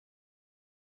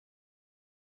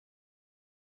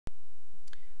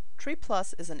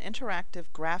TreePlus is an interactive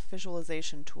graph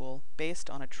visualization tool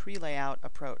based on a tree layout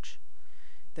approach.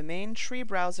 The main tree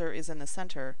browser is in the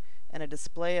center, and a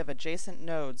display of adjacent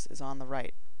nodes is on the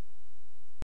right.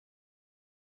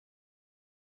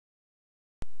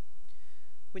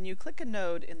 When you click a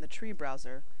node in the tree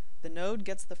browser, the node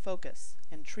gets the focus,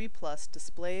 and TreePlus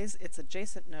displays its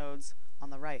adjacent nodes on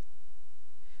the right.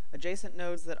 Adjacent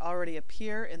nodes that already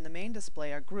appear in the main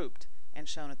display are grouped and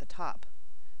shown at the top.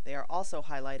 They are also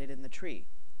highlighted in the tree.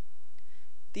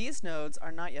 These nodes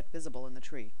are not yet visible in the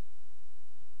tree.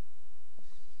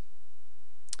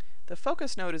 The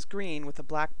focus node is green with a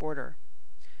black border.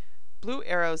 Blue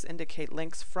arrows indicate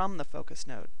links from the focus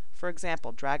node. For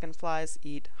example, dragonflies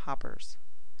eat hoppers.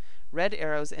 Red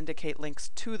arrows indicate links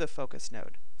to the focus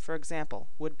node. For example,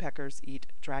 woodpeckers eat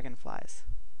dragonflies.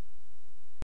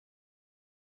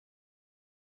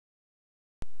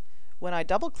 When I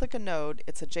double-click a node,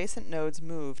 its adjacent nodes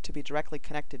move to be directly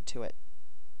connected to it.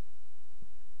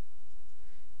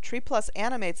 TreePlus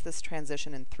animates this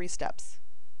transition in 3 steps.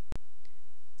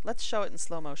 Let's show it in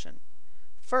slow motion.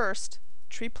 First,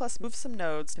 TreePlus moves some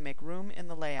nodes to make room in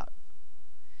the layout.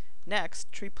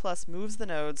 Next, TreePlus moves the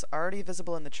nodes already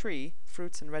visible in the tree,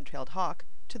 fruits and red-tailed hawk,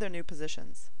 to their new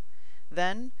positions.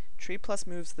 Then, TreePlus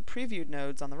moves the previewed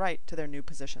nodes on the right to their new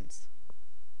positions.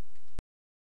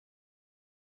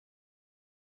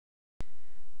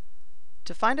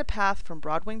 To find a path from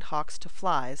broad-winged hawks to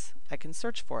flies, I can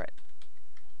search for it.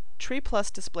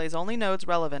 TreePlus displays only nodes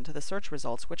relevant to the search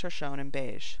results, which are shown in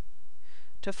beige.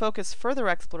 To focus further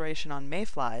exploration on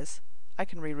mayflies, I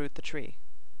can reroute the tree.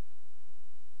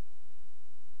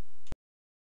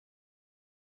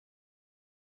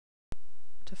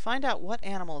 To find out what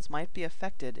animals might be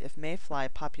affected if mayfly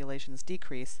populations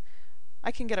decrease,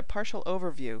 I can get a partial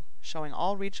overview showing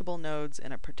all reachable nodes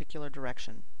in a particular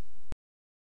direction.